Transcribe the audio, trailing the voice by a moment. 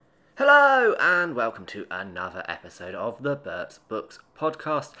Hello and welcome to another episode of the Bert's Books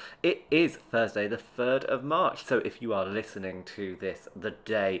podcast. It is Thursday the 3rd of March, so if you are listening to this the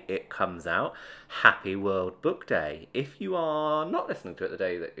day it comes out, happy World Book Day. If you are not listening to it the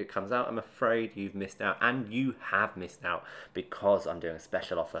day that it comes out, I'm afraid you've missed out, and you have missed out because I'm doing a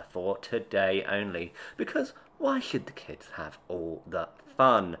special offer for today only, because why should the kids have all the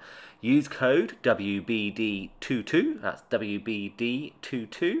fun? Use code WBD22, that's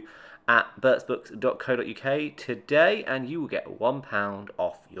WBD22, at bertsbooks.co.uk today, and you will get £1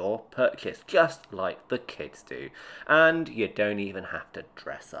 off your purchase, just like the kids do. And you don't even have to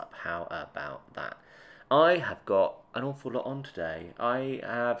dress up. How about that? I have got an awful lot on today. I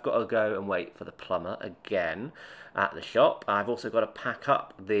have got to go and wait for the plumber again at the shop. I've also got to pack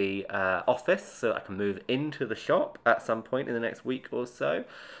up the office so I can move into the shop at some point in the next week or so.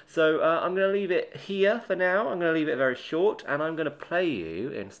 So I'm going to leave it here for now. I'm going to leave it very short, and I'm going to play you,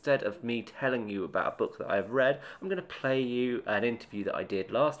 instead of me telling you about a book that I've read, I'm going to play you an interview that I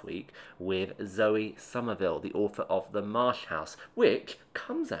did last week with Zoë Somerville, the author of The Marsh House, which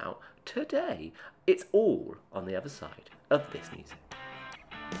comes out today. It's all on the other side of this music.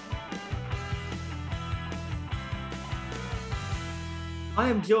 I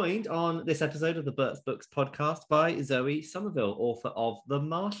am joined on this episode of the Bert's Books podcast by Zoë Somerville, author of The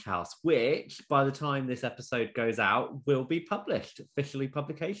Marsh House, which, by the time this episode goes out, will be published, officially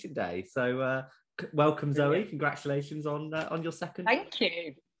publication day. So welcome, Zoë. Congratulations on your second. Thank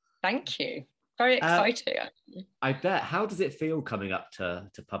you. Very exciting. I bet. How does it feel coming up to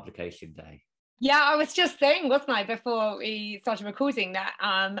publication day? Yeah, I was just saying, wasn't I, before we started recording that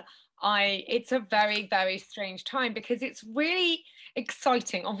it's a very, very strange time because it's really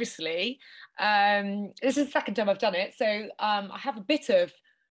exciting, obviously. This is the second time I've done it, so I have a bit of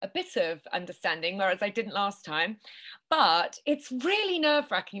understanding, whereas I didn't last time. But it's really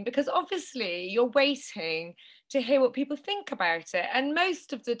nerve-wracking because obviously you're waiting to hear what people think about it. And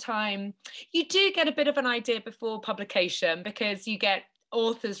most of the time you do get a bit of an idea before publication because you get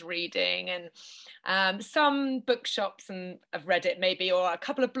authors reading and some bookshops and have read it maybe, or a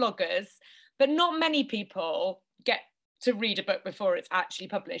couple of bloggers, but not many people get to read a book before it's actually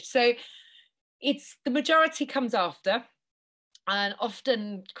published. So it's the majority comes after, and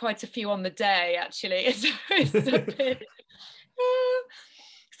often quite a few on the day actually. It's a bit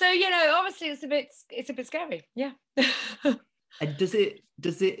so obviously it's a bit scary. Yeah. And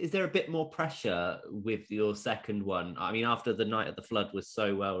is there a bit more pressure with your second one? I mean, after The Night of the Flood was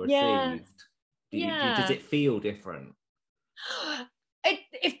so well received, does it feel different?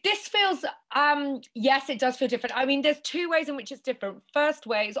 If this feels, yes, it does feel different. I mean, there's two ways in which it's different. First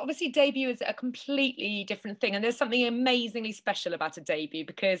way is obviously debut is a completely different thing. And there's something amazingly special about a debut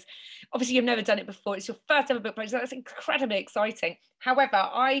because obviously you've never done it before. It's your first ever book project. That's incredibly exciting. However,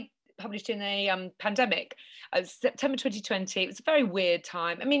 I published in a pandemic, September 2020. It was a very weird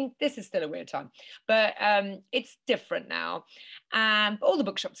time. I mean, this is still a weird time, but it's different now. And all the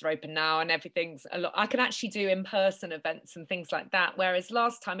bookshops are open now and everything's a lot. I can actually do in-person events and things like that. Whereas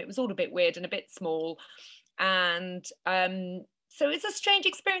last time it was all a bit weird and a bit small. And so it's a strange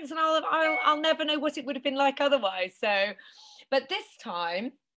experience, and I'll never know what it would have been like otherwise. So, but this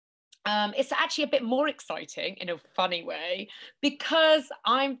time, it's actually a bit more exciting in a funny way because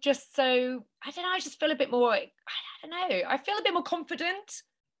I'm just so, I don't know, I just feel a bit more, I don't know, I feel a bit more confident,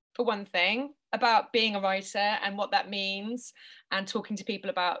 for one thing, about being a writer and what that means and talking to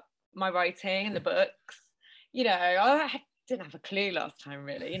people about my writing and the books. I didn't have a clue last time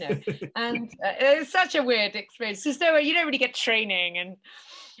really, and it's such a weird experience because you don't really get training and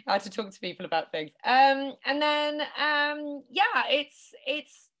how to talk to people about things. And then it's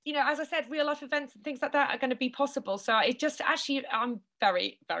as I said, real life events and things like that are going to be possible. So it just actually, I'm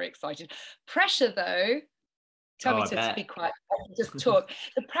very, very excited. Pressure though, tell me to be quiet, just talk.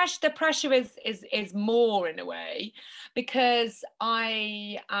 The pressure is more in a way because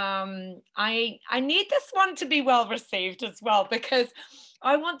I need this one to be well received as well, because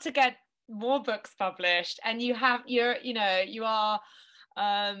I want to get more books published, and you are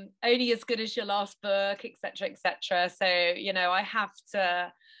only as good as your last book, etc. So I have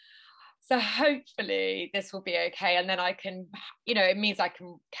to. So hopefully this will be okay, and then I can, it means I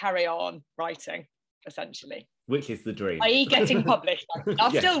can carry on writing, essentially. Which is the dream. i.e. getting published.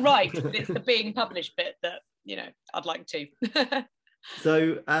 I'll still write, but it's the being published bit that, I'd like to.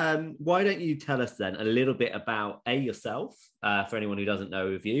 So why don't you tell us then a little bit about yourself, for anyone who doesn't know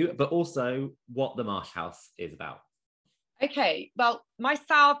of you, but also what The Marsh House is about. Okay, well,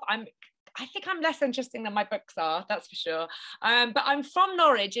 myself, I think I'm less interesting than my books are, that's for sure. But I'm from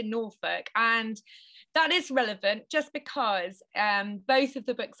Norwich in Norfolk, and That is relevant just because both of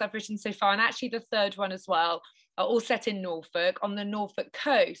the books I've written so far, and actually the third one as well, are all set in Norfolk, on the Norfolk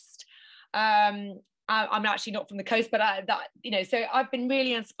coast. I'm actually not from the coast, but so I've been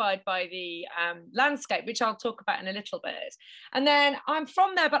really inspired by the landscape, which I'll talk about in a little bit. And then I'm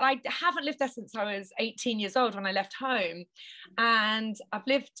from there, but I haven't lived there since I was 18 years old when I left home. And I've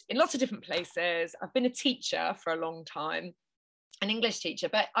lived in lots of different places. I've been a teacher for a long time, an English teacher,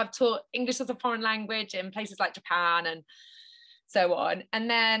 but I've taught English as a foreign language in places like Japan and so on. And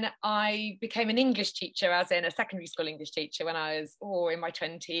then I became an English teacher, as in a secondary school English teacher, when I was in my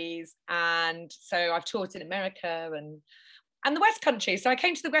 20s. And so I've taught in America and the West Country. So I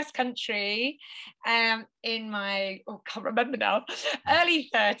came to the West Country in my, can't remember now, early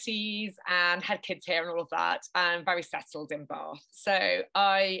 30s, and had kids here and all of that, and very settled in Bath. So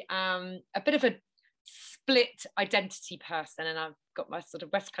I am a bit of a split identity person, and I've got my sort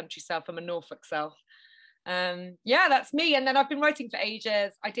of West Country self and my Norfolk self. That's me. And then I've been writing for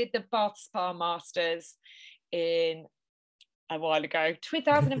ages. I did the Bath Spa Masters in a while ago,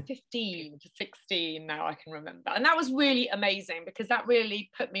 2015 to 16 now I can remember, and that was really amazing because that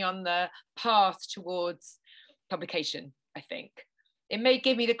really put me on the path towards publication. I think it may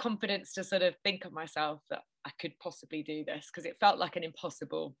give me the confidence to sort of think of myself that I could possibly do this, because it felt like an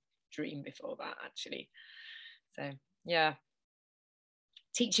impossible dream before that, actually. So yeah,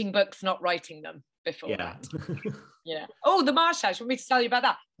 teaching books, not writing them before that. Yeah. Oh, the Marsh House. Want me to tell you about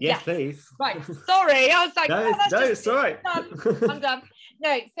that? Yes, please. Right. Sorry. I was like, no, it's all right. I'm done.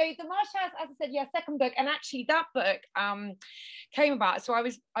 No, so the Marsh House, as I said, second book. And actually that book came about. So I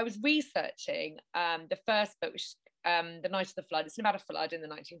was researching the first book, which is The Night of the Flood. It's about a flood in the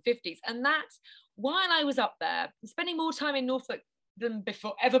 1950s. And that, while I was up there, spending more time in Norfolk than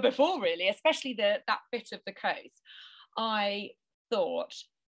ever before, really, especially that bit of the coast, I thought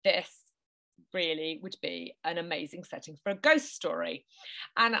this really would be an amazing setting for a ghost story.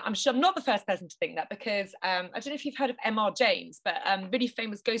 And I'm sure I'm not the first person to think that, because I don't know if you've heard of M.R. James, but really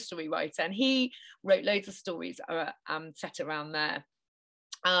famous ghost story writer, and he wrote loads of stories set around there.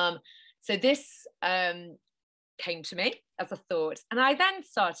 So this came to me as a thought, and I then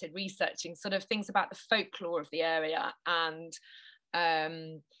started researching sort of things about the folklore of the area and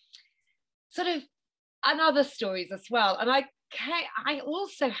other stories as well. And I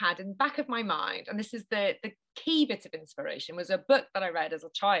also had in the back of my mind, and this is the key bit of inspiration, was a book that I read as a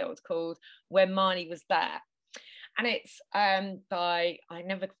child called When Marnie Was There. And it's by, I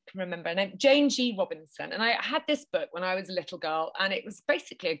never can remember her name, Jane G. Robinson. And I had this book when I was a little girl, and it was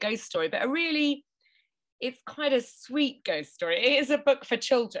basically a ghost story, but it's quite a sweet ghost story. It is a book for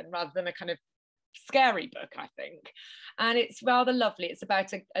children rather than a kind of scary book, I think. And it's rather lovely. It's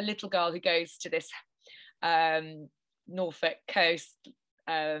about a little girl who goes to this Norfolk coast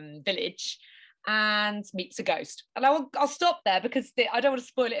village and meets a ghost. And I'll stop there because I don't want to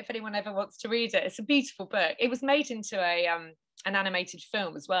spoil it if anyone ever wants to read it. It's a beautiful book. It was made into an animated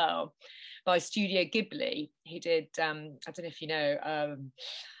film as well by Studio Ghibli. He did, I don't know if you know,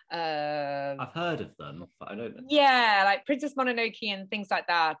 I've heard of them, but I don't know. Yeah, like Princess Mononoke and things like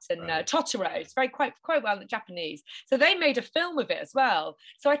that, and Right. Totoro. It's quite well in Japanese. So they made a film of it as well.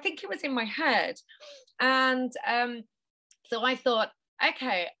 So I think it was in my head, and so I thought,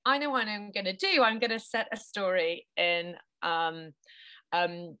 okay, I know what I'm going to do. I'm going to set a story in a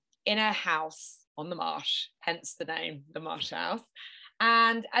house on the marsh, hence the name, the Marsh House.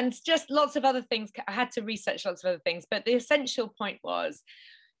 And just lots of other things. I had to research lots of other things, but the essential point was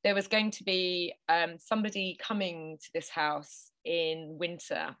there was going to be somebody coming to this house in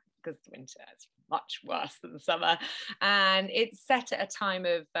winter, because the winter is much worse than the summer, and it's set at a time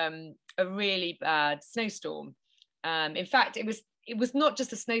of a really bad snowstorm. In fact, it was not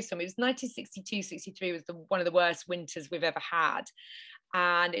just a snowstorm. It was 1962-63 was one of the worst winters we've ever had,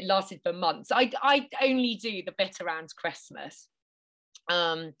 and it lasted for months. I only do the bit around Christmas.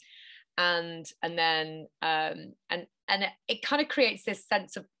 And then it kind of creates this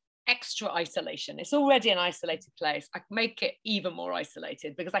sense of extra isolation. It's already an isolated place. I make it even more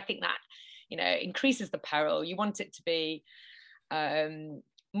isolated because I think that, increases the peril. You want it to be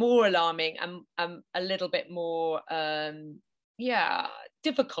more alarming and a little bit more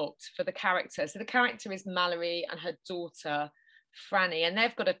difficult for the character. So the character is Mallory and her daughter Franny, and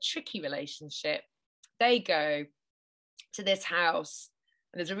they've got a tricky relationship. They go to this house,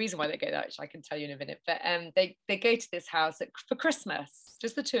 and there's a reason why they go there, which I can tell you in a minute, but they go to this house for Christmas,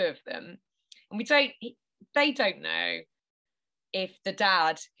 just the two of them, and they don't know if the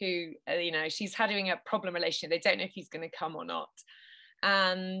dad, who she's having a problem relationship, they don't know if he's going to come or not,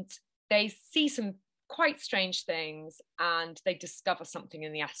 and they see some quite strange things, and they discover something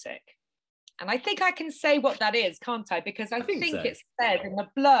in the attic, And I think I can say what that is, can't I? Because I think so. it's said in the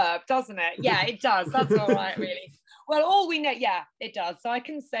blurb, doesn't it? Yeah, it does. That's all right, really. Well, all we know, yeah, it does. So I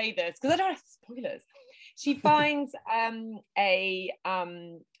can say this because I don't have spoilers. She finds a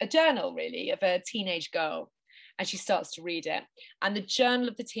journal, really, of a teenage girl, and she starts to read it. And the journal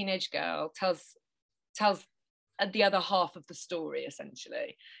of the teenage girl tells the other half of the story,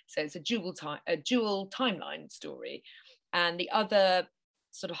 essentially. So it's a dual timeline story, and the other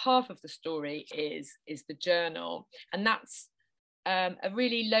sort of half of the story is the journal, and that's a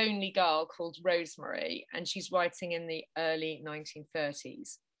really lonely girl called Rosemary, and she's writing in the early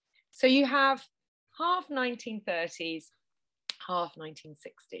 1930s. So you have half 1930s, half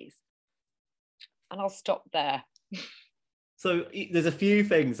 1960s, and I'll stop there. So there's a few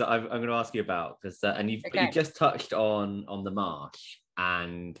things that I'm going to ask you about, because and you've just touched on the marsh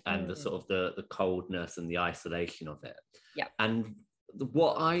and the sort of the coldness and the isolation of it. Yeah. And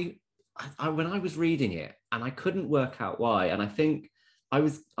what I when I was reading it, and I couldn't work out why, and I think I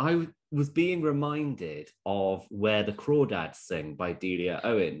was being reminded of Where the Crawdads Sing by Delia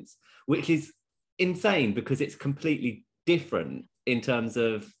Owens, which is insane because it's completely different in terms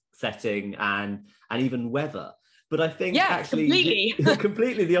of setting and even weather. But I think actually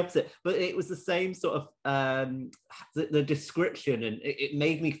completely the opposite. But it was the same sort of the description, and it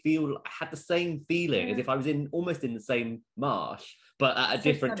made me feel, I had the same feeling as if I was almost in the same marsh, but at a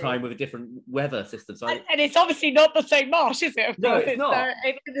different time with a different weather system. So and it's obviously not the same marsh, is it? No, it's not.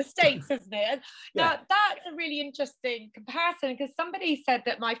 It's in the States, isn't it? Now, that's a really interesting comparison, because somebody said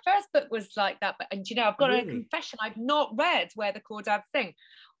that my first book was like that. And, I've got a confession. I've not read Where the Crawdads Sing.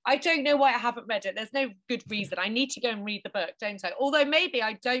 I don't know why I haven't read it. There's no good reason. I need to go and read the book, don't I? Although maybe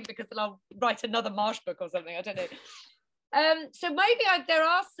I don't, because then I'll write another marsh book or something. I don't know. So maybe there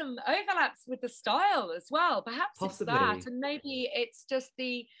are some overlaps with the style as well. Perhaps possibly. It's that. And maybe it's just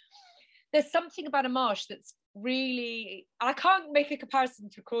there's something about a marsh that's really, I can't make a comparison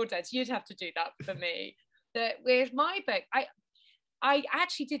to Crawdads. You'd have to do that for me. That with my book, I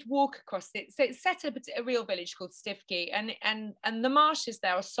actually did walk across it. So it's set at a real village called Stifkey, and the marshes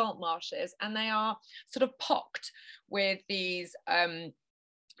there are salt marshes, and they are sort of pocked with these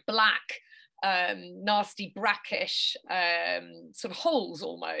black, nasty, brackish sort of holes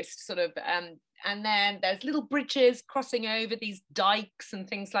almost, sort of, and then there's little bridges crossing over these dikes and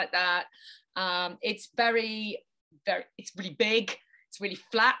things like that. It's very, very, it's really big, it's really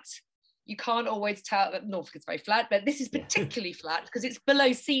flat. You can't always tell that Norfolk is very flat, but this is particularly flat because it's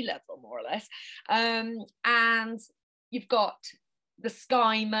below sea level, more or less. And you've got the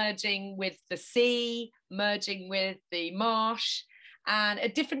sky merging with the sea, merging with the marsh, and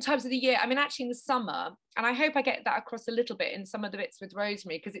at different times of the year. I mean, actually in the summer, and I hope I get that across a little bit in some of the bits with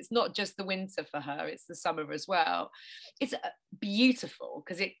Rosemary, because it's not just the winter for her, it's the summer as well. It's beautiful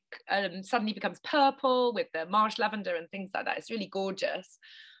because it suddenly becomes purple with the marsh lavender and things like that. It's really gorgeous.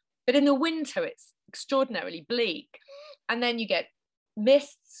 But in the winter, it's extraordinarily bleak. And then you get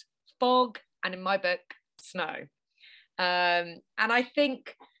mists, fog, and in my book, snow. And I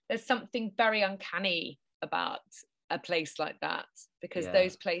think there's something very uncanny about a place like that, because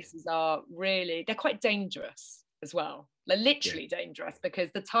those places are really, they're quite dangerous as well. They're literally dangerous,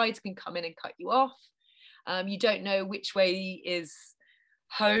 because the tides can come in and cut you off. You don't know which way is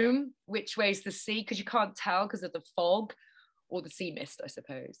home, which way is the sea, because you can't tell because of the fog. Or the sea mist, I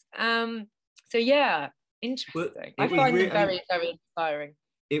suppose. So yeah, interesting. I find it very, very inspiring.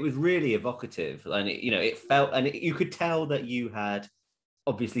 It was really evocative, and it felt, and you could tell that you had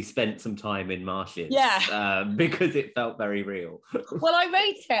obviously spent some time in marshes. Because it felt very real. Well, I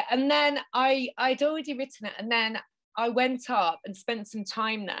wrote it, and then I'd already written it, and then I went up and spent some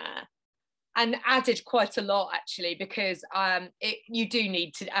time there. And added quite a lot, actually, because you do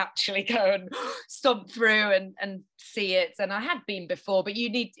need to actually go and stomp through and see it. And I had been before, but you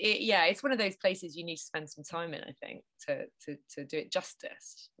need, it's one of those places you need to spend some time in, I think, to do it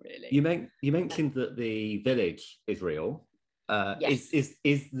justice, really. You mentioned that the village is real. Yes.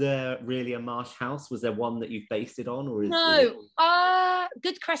 Is there really a marsh house? Was there one that you based it on, or no?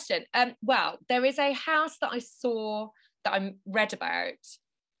 Good question. Well, there is a house that I saw that I read about.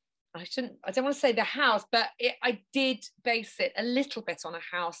 I don't want to say the house, but I did base it a little bit on a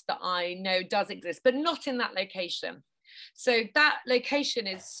house that I know does exist, but not in that location. So that location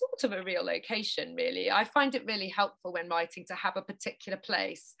is sort of a real location, really. I find it really helpful when writing to have a particular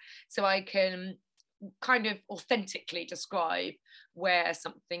place, so I can kind of authentically describe where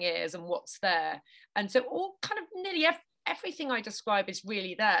something is and what's there. And so all kind of nearly everything I describe is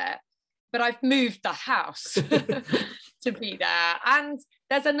really there, but I've moved the house to be there. And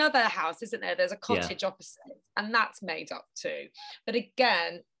there's another house, isn't there? There's a cottage opposite, and that's made up too. But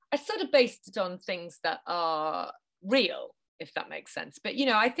again, I sort of based it on things that are real, if that makes sense. But, you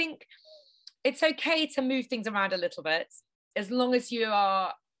know, I think it's okay to move things around a little bit, as long as you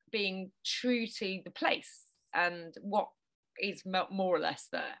are being true to the place and what is more or less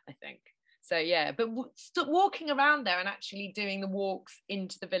there, I think. So, yeah, but walking around there and actually doing the walks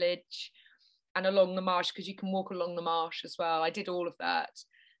into the village and along the marsh, because you can walk along the marsh as well. I did all of that.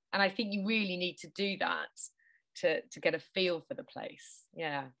 And I think you really need to do that to get a feel for the place.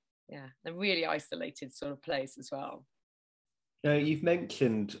 Yeah, yeah. A really isolated sort of place as well. Now, you've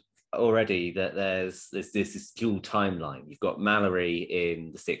mentioned already that there's this dual timeline. You've got Mallory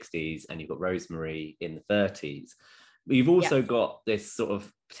in the 60s and you've got Rosemary in the 30s. But you've also got this sort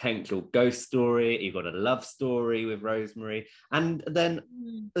of potential ghost story. You've got a love story with Rosemary. And then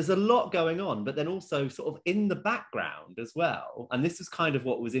there's a lot going on, but then also sort of in the background as well. And this was kind of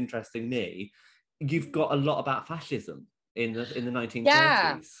what was interesting me. You've got a lot about fascism in the 1930s.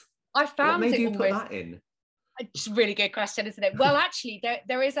 Yeah, I found what made it you almost, put that in? it's a really good question, isn't it? Well, actually,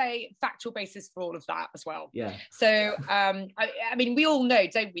 there is a factual basis for all of that as well. Yeah. So, I mean, we all know,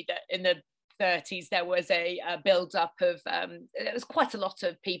 don't we, that in the 30s there was a build-up of there was quite a lot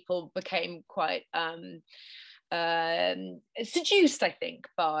of people became quite seduced, I think,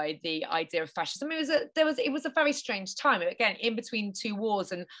 by the idea of fascism. It was a very strange time, again, in between two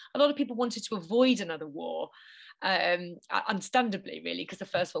wars, and a lot of people wanted to avoid another war, understandably, really, because the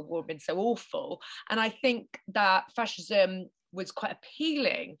First World War had been so awful. And I think that fascism was quite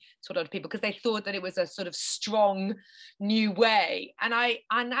appealing to a lot of people because they thought that it was a sort of strong new way. And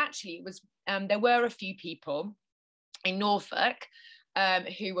actually it was there were a few people in Norfolk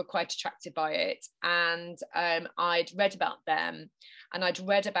who were quite attracted by it, and I'd read about them, and I'd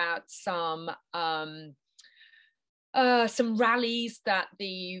read about some rallies that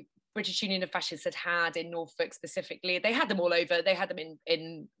the British Union of Fascists had in Norfolk specifically. They had them all over. They had them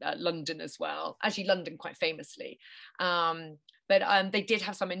in London as well. Actually, London quite famously, but they did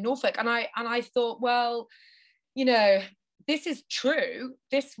have some in Norfolk. And I thought, well, you know, this is true.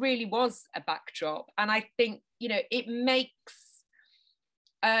 This really was a backdrop, and I think, you know, it makes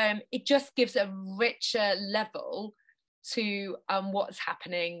it just gives a richer level to what's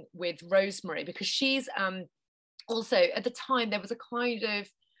happening with Rosemary, because she's also, at the time, there was a kind of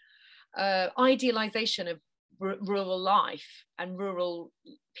idealization of rural life and rural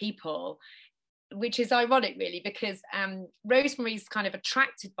people, which is ironic, really, because Rosemary's kind of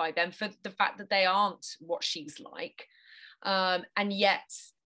attracted by them for the fact that they aren't what she's like, and yet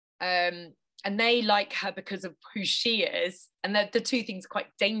and they like her because of who she is, and the two things are quite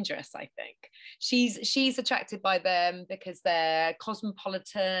dangerous, I think. She's attracted by them because they're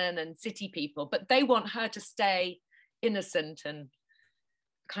cosmopolitan and city people, but they want her to stay innocent and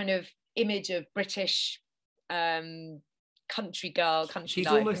kind of image of British country girl, country She's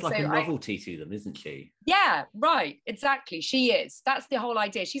life. almost like a novelty to them, isn't she? Yeah, right, exactly. She is. That's the whole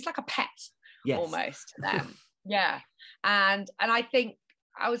idea. She's like a pet, yes. Almost to them. Yeah, and I think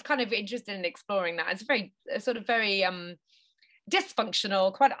I was kind of interested in exploring that. It's very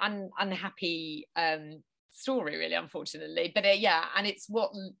dysfunctional, quite unhappy story, really, unfortunately. But yeah, and it's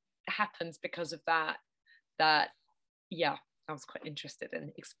what happens because of that. Yeah, I was quite interested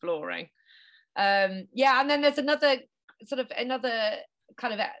in exploring. Yeah, and then there's another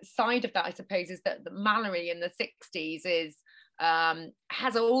kind of side of that, I suppose, is that Mallory in the 60s is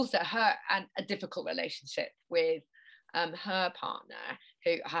has also a difficult relationship with her partner,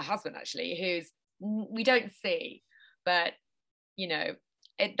 her husband, actually, who's we don't see, but you know,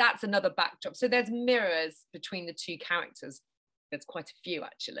 that's another backdrop. So there's mirrors between the two characters. There's quite a few,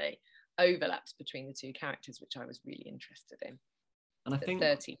 actually, overlaps between the two characters, which I was really interested in. And I think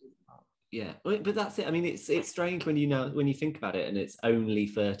 30. Yeah, but that's it. I mean, it's strange when you think about it, and it's only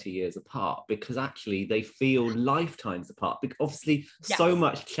 30 years apart, because actually they feel lifetimes apart. Because obviously, so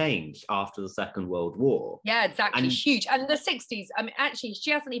much changed after the Second World War. Yeah, exactly, huge. And the 60s. I mean, actually,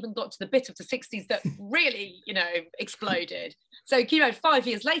 she hasn't even got to the bit of the 60s that really, you know, exploded. So, you know, 5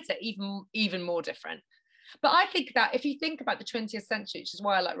 years later, even more different. But I think that if you think about the 20th century, which is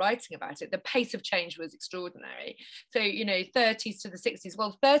why I like writing about it, the pace of change was extraordinary. So, you know, 30s to the 60s,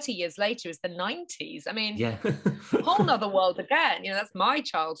 well, 30 years later is the 90s. I mean, a whole nother world again. You know, that's my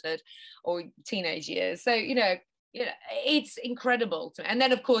childhood or teenage years. So, you know, it's incredible. And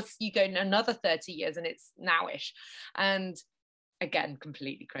then, of course, you go another 30 years and it's nowish. And again,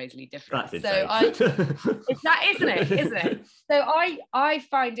 completely crazily different. That's so it's that, isn't it? So I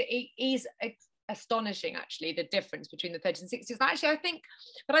find it is astonishing, actually, the difference between the 30s and 60s. And actually,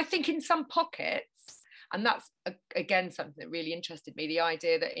 I think in some pockets, and that's again something that really interested me, the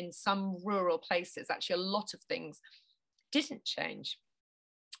idea that in some rural places, actually a lot of things didn't change.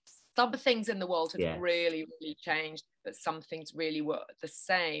 Some things in the world had Yes. really, really changed, but some things really were the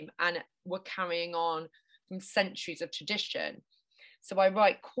same and were carrying on from centuries of tradition. So I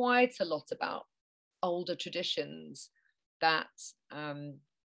write quite a lot about older traditions that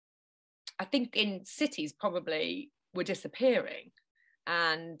I think in cities probably were disappearing,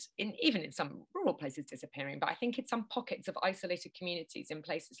 and even in some rural places disappearing, but I think in some pockets of isolated communities in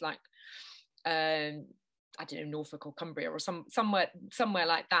places like I don't know, Norfolk or Cumbria or somewhere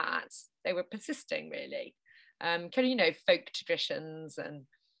like that, they were persisting really. You know, folk traditions and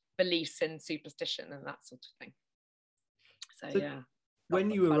beliefs in superstition and that sort of thing. So yeah. When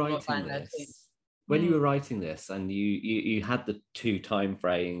you were writing this, and you had the two time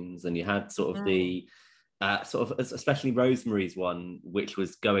frames, and you had sort of the sort of especially Rosemary's one, which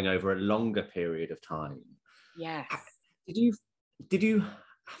was going over a longer period of time. Yes. Did you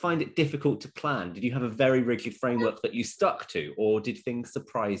find it difficult to plan? Did you have a very rigid framework that you stuck to, or did things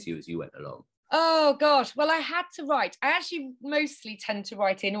surprise you as you went along? Oh gosh, well, I had to write. I actually mostly tend to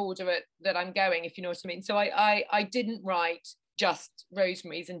write in order that I'm going, if you know what I mean. So I didn't write just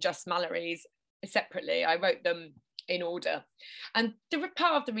Rosemary's and just Mallory's separately. I wrote them in order, and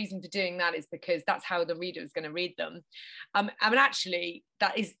part of the reason for doing that is because that's how the reader is going to read them. I mean, actually,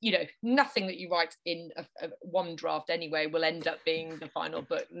 that is, you know, nothing that you write in a one draft anyway will end up being the final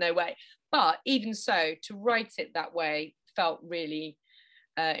book. No way. But even so, to write it that way felt really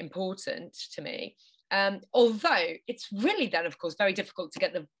important to me. Although it's really then, of course, very difficult to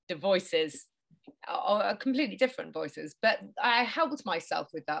get the voices, are completely different voices, but I helped myself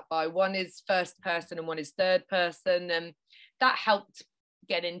with that by one is first person and one is third person, and that helped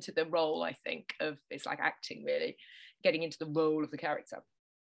get into the role, I think, of, it's like acting really, getting into the role of the character.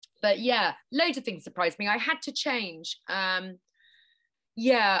 But yeah, loads of things surprised me. I had to change. Some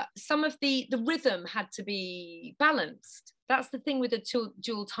of the rhythm had to be balanced. That's the thing with the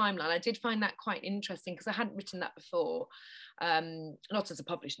dual timeline. I did find that quite interesting because I hadn't written that before, not as a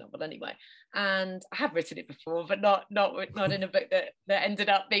published novel anyway. And I have written it before, but not in a book that ended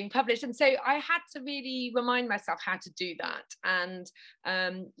up being published. And so I had to really remind myself how to do that. And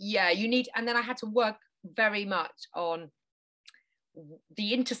and then I had to work very much on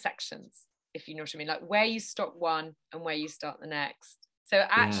the intersections, if you know what I mean, like where you stop one and where you start the next. So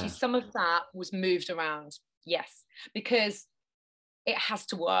actually some of that was moved around, yes, because it has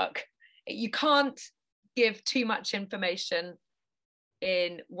to work. You can't give too much information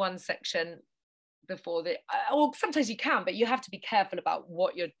in one section before or sometimes you can, but you have to be careful about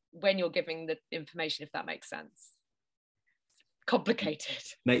when you're giving the information, if that makes sense. Complicated.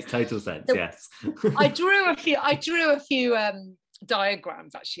 Makes total sense, so, yes. I drew a few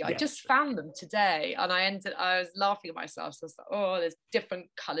diagrams actually. I just found them today and I was laughing at myself. So I was like, oh, there's different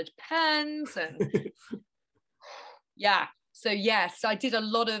colored pens and so yes, I did a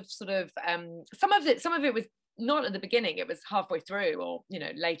lot of sort of some of it was not at the beginning, it was halfway through, or you know,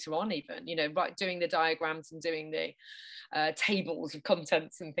 later on even, you know, right, doing the diagrams and doing the tables of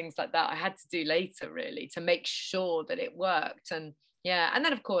contents and things like that I had to do later really to make sure that it worked. And and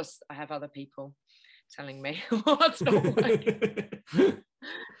then of course I have other people telling me what's not working.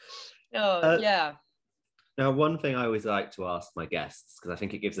 Now, one thing I always like to ask my guests, because I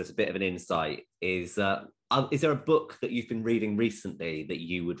think it gives us a bit of an insight, is there a book that you've been reading recently that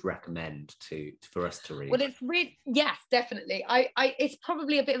you would recommend for us to read? Well, yes, definitely. It's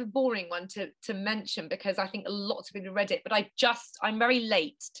probably a bit of a boring one to mention because I think lots of people have read it, but I'm very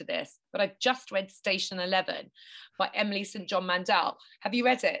late to this, but I've just read Station 11 by Emily St. John Mandel. Have you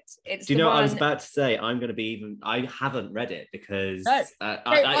read it? Do you know what I was about to say? I haven't read it because it's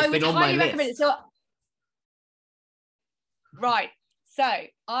been on my list. Recommend it. Right. So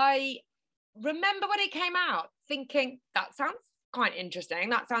I remember when it came out thinking that sounds quite interesting.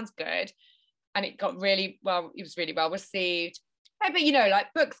 That sounds good. And it got really well, it was really well received. But you know, like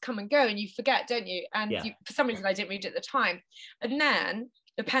books come and go and you forget, don't you? And for some reason I didn't read it at the time. And then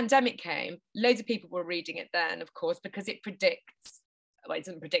the pandemic came. Loads of people were reading it then, of course, because it predicts, well, it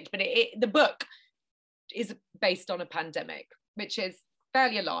doesn't predict, but the book is based on a pandemic, which is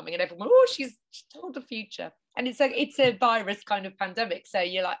fairly alarming. And everyone, she's told the future. And it's a virus kind of pandemic. So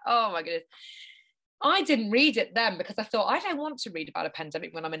you're like, oh my goodness. I didn't read it then because I thought I don't want to read about a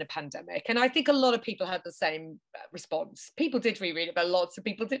pandemic when I'm in a pandemic. And I think a lot of people had the same response. People did reread it, but lots of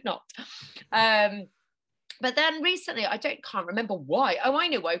people did not. But then recently, I can't remember why. Oh, I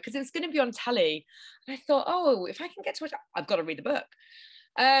know why, because it's going to be on telly. And I thought, if I can get to it, I've got to read the book.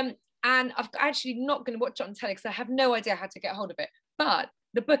 And I'm actually not going to watch it on telly because I have no idea how to get hold of it. But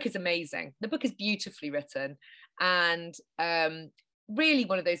the book is amazing. The book is beautifully written. And really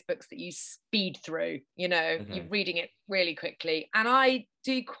one of those books that you speed through, you know, Okay. you're reading it really quickly. And I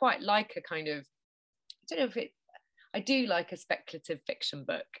do quite like a kind of, I don't know if it, I do like a speculative fiction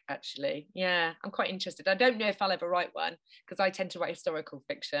book, actually. Yeah, I'm quite interested. I don't know if I'll ever write one, because I tend to write historical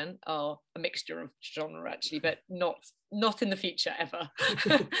fiction, or a mixture of genre, actually, but not in the future ever.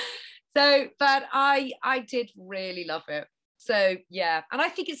 So, but I did really love it. So yeah, and I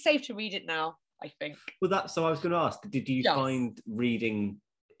think it's safe to read it now, I think. Well, so I was going to ask, did you Yes. find reading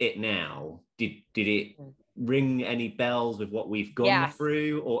it now, did it ring any bells with what we've gone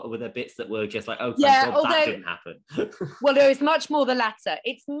through, or were there bits that were just like, oh, thank God that didn't happen? Well, no, it's much more the latter.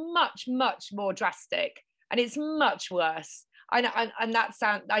 It's much, much more drastic, and it's much worse. And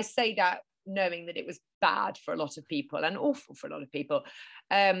that I say that knowing that it was bad for a lot of people and awful for a lot of people.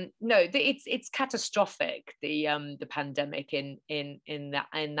 No, it's catastrophic, the pandemic in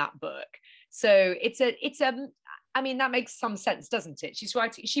that book. So I mean, that makes some sense, doesn't it?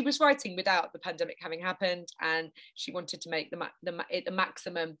 She was writing without the pandemic having happened, and she wanted to make the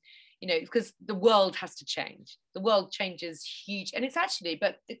maximum, you know, because the world has to change. The world changes huge. And it's actually,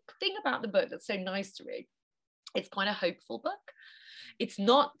 but the thing about the book that's so nice to read, it's quite a hopeful book. It's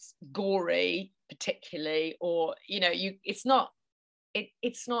not gory particularly, or, you know, it's not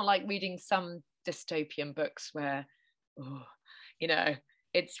like reading some dystopian books where, oh, you know,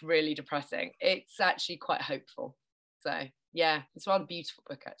 it's really depressing. It's actually quite hopeful. So yeah, it's a rather beautiful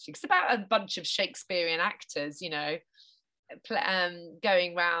book, actually. It's about a bunch of Shakespearean actors, you know,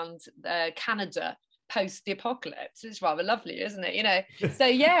 going around Canada post the apocalypse. It's rather lovely, isn't it? You know, so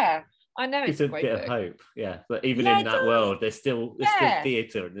yeah, I know it's a great bit book. of hope, yeah. But even in that world, there's still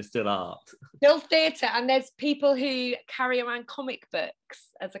theatre and there's still art. Still theatre, and there's people who carry around comic books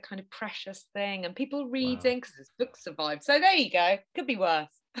as a kind of precious thing, and people reading because this book survived. So there you go. Could be worse.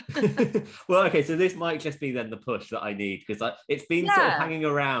 Well, okay, so this might just be then the push that I need, because it's been sort of hanging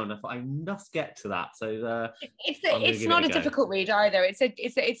around. I thought I must get to that. So it's not a difficult read either. It's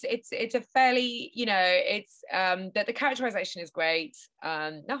a fairly, you know, it's that the characterization is great.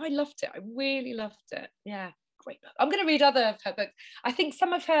 No, I loved it. I really loved it. Yeah, great book. I'm going to read other of her books. I think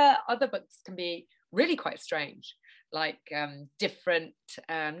some of her other books can be really quite strange, like different,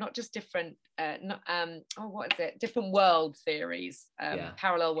 not just different, what is it? Different world theories,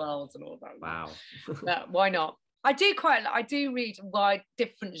 parallel worlds, and all that. Wow. But why not? I do read wide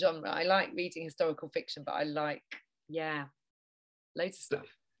different genre. I like reading historical fiction, but I like, loads of stuff.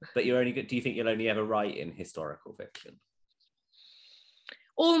 But do you think you'll only ever write in historical fiction?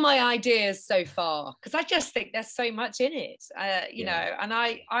 All my ideas so far, because I just think there's so much in it, you know, and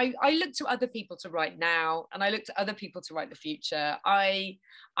I look to other people to write now, and I look to other people to write the future. I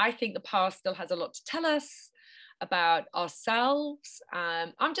think the past still has a lot to tell us about ourselves.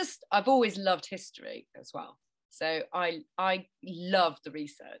 I've always loved history as well, so I love the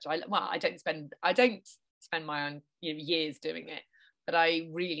research. I don't spend my own, you know, years doing it, but I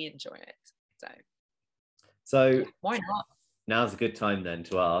really enjoy it. So why not? Now's a good time then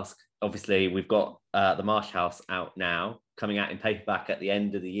to ask. Obviously, we've got The Marsh House out now, coming out in paperback at the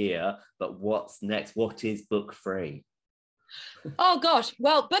end of the year. But what's next? What is book 3? Oh gosh,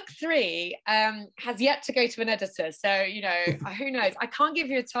 well, book 3 has yet to go to an editor, so, you know, who knows? I can't give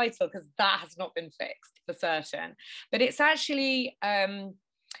you a title because that has not been fixed for certain. But it's actually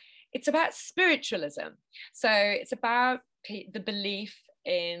it's about spiritualism. So it's about the belief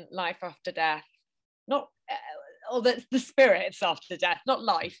in life after death, not or the spirits after death, not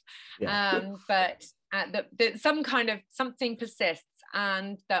life, but that something persists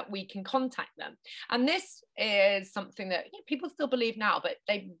and that we can contact them. And this is something that, you know, people still believe now, but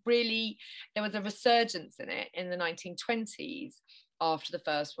there was a resurgence in it in the 1920s after the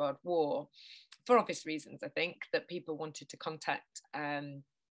First World War, for obvious reasons. I think that people wanted to contact, you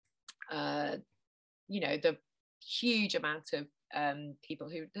know, the huge amount of people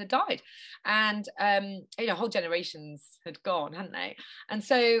who had died, and you know, whole generations had gone, hadn't they? And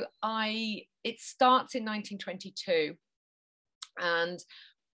so it starts in 1922, and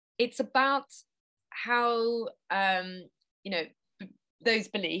it's about how you know, those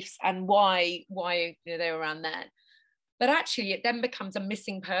beliefs and why, you know, they were around then. But actually it then becomes a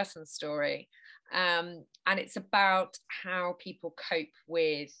missing person story, and it's about how people cope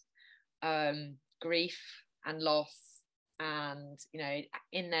with grief and loss, and, you know,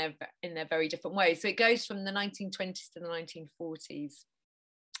 in their very different ways. So it goes from the 1920s to the 1940s.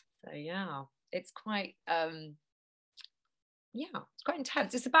 So yeah, it's quite it's quite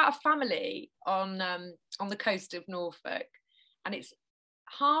intense. It's about a family on the coast of Norfolk, and it's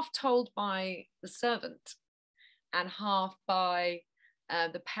half told by the servant and half by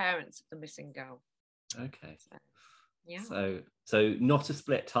the parents of the missing girl. Okay. Yeah. So not a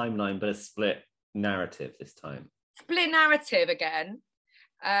split timeline, but a split narrative this time. Split narrative again.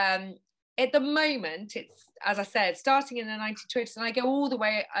 At the moment, it's, as I said, starting in the 1920s, and I go all the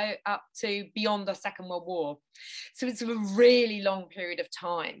way up to beyond the Second World War. So it's a really long period of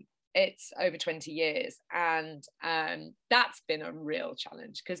time. It's over 20 years, and that's been a real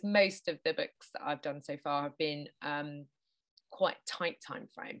challenge, because most of the books that I've done so far have been quite tight time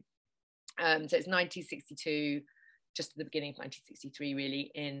frame. So it's 1962, just at the beginning of 1963,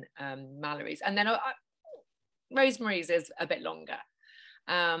 really, in Mallory's, and then Rosemary's is a bit longer,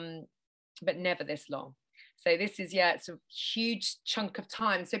 but never this long. So this is, it's a huge chunk of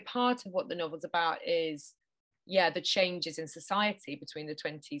time. So part of what the novel's about is, the changes in society between the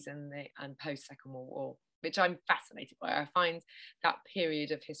 20s and post Second World War, which I'm fascinated by. I find that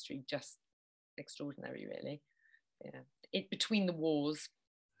period of history just extraordinary, really. Between the wars.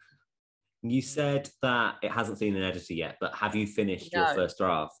 You said that it hasn't seen an editor yet, but have you finished your first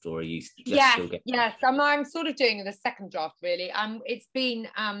draft, or are you just still getting? Yes, I'm sort of doing the second draft, really. It's going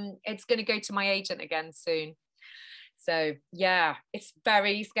to go to my agent again soon. So it's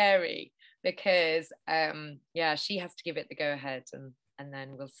very scary, because she has to give it the go ahead, and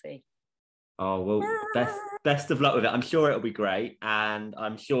then we'll see. Oh, well, best of luck with it. I'm sure it'll be great, and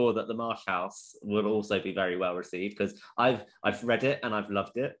I'm sure that the Marsh House will also be very well received, because I've read it and I've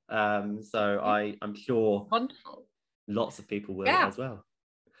loved it. So I'm sure wonderful, lots of people will as well.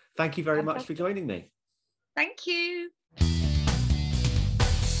 Thank you very much for joining me. Thank you.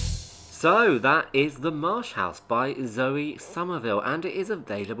 So that is The Marsh House by Zoë Somerville, and it is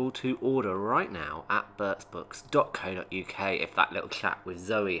available to order right now at bertsbooks.co.uk if that little chat with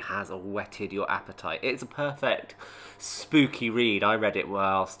Zoe has whetted your appetite. It's a perfect spooky read. I read it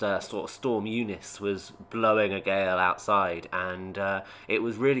whilst sort of Storm Eunice was blowing a gale outside, and it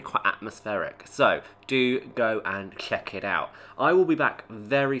was really quite atmospheric. So do go and check it out. I will be back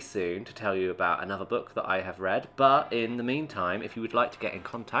very soon to tell you about another book that I have read, but in the meantime, if you would like to get in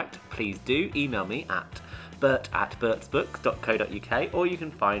contact, please do email me at bert@bertsbooks.co.uk, or you can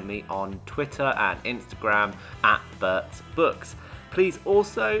find me on Twitter and Instagram at bertsbooks. Please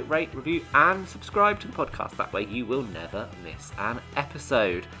also rate, review and subscribe to the podcast. That way you will never miss an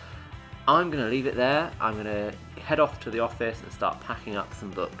episode. I'm going to leave it there. I'm going to head off to the office and start packing up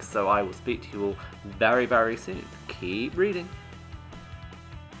some books. So I will speak to you all very, very soon. Keep reading.